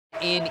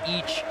in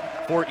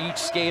for each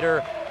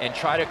skater and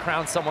try to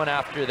crown someone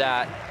after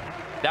that.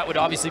 That would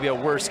obviously be a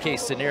worst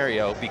case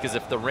scenario, because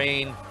if the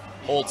rain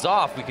holds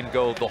off, we can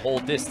go the whole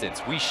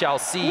distance. We shall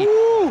see.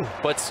 Woo!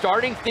 But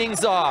starting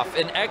things off,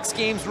 an X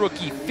Games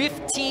rookie,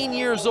 15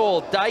 years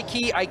old,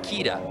 Daiki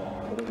Ikeda.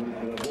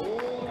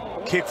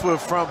 Kickflip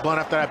front blunt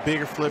after that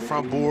bigger flip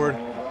front board.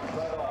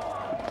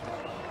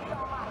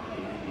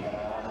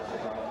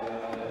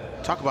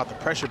 Talk about the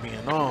pressure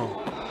being on.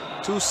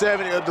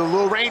 270, the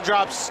little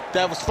raindrops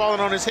that was falling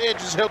on his head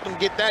just helped him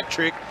get that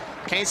trick.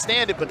 Can't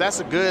stand it, but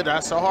that's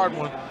a hard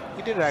one.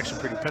 He did it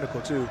actually pretty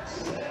pinnacle too.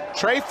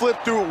 Tray flip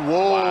through,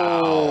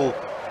 whoa. Wow.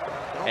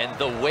 And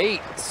the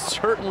weight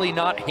certainly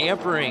not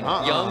hampering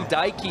young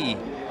Daiki.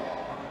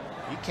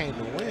 He came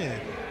to win.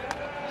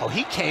 Oh,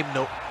 he came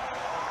to,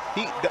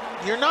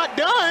 you're not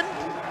done.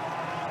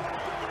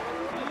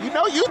 You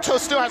know Yuto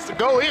still has to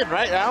go in,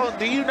 right?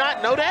 Do you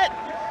not know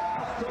that?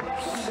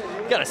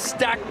 Gotta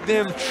stack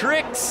them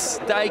tricks,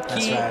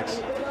 Daiki. That's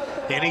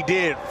facts. And he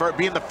did. For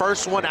being the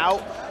first one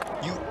out,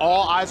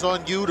 all eyes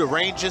on you. The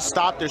rain just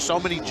stopped. There's so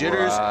many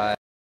jitters.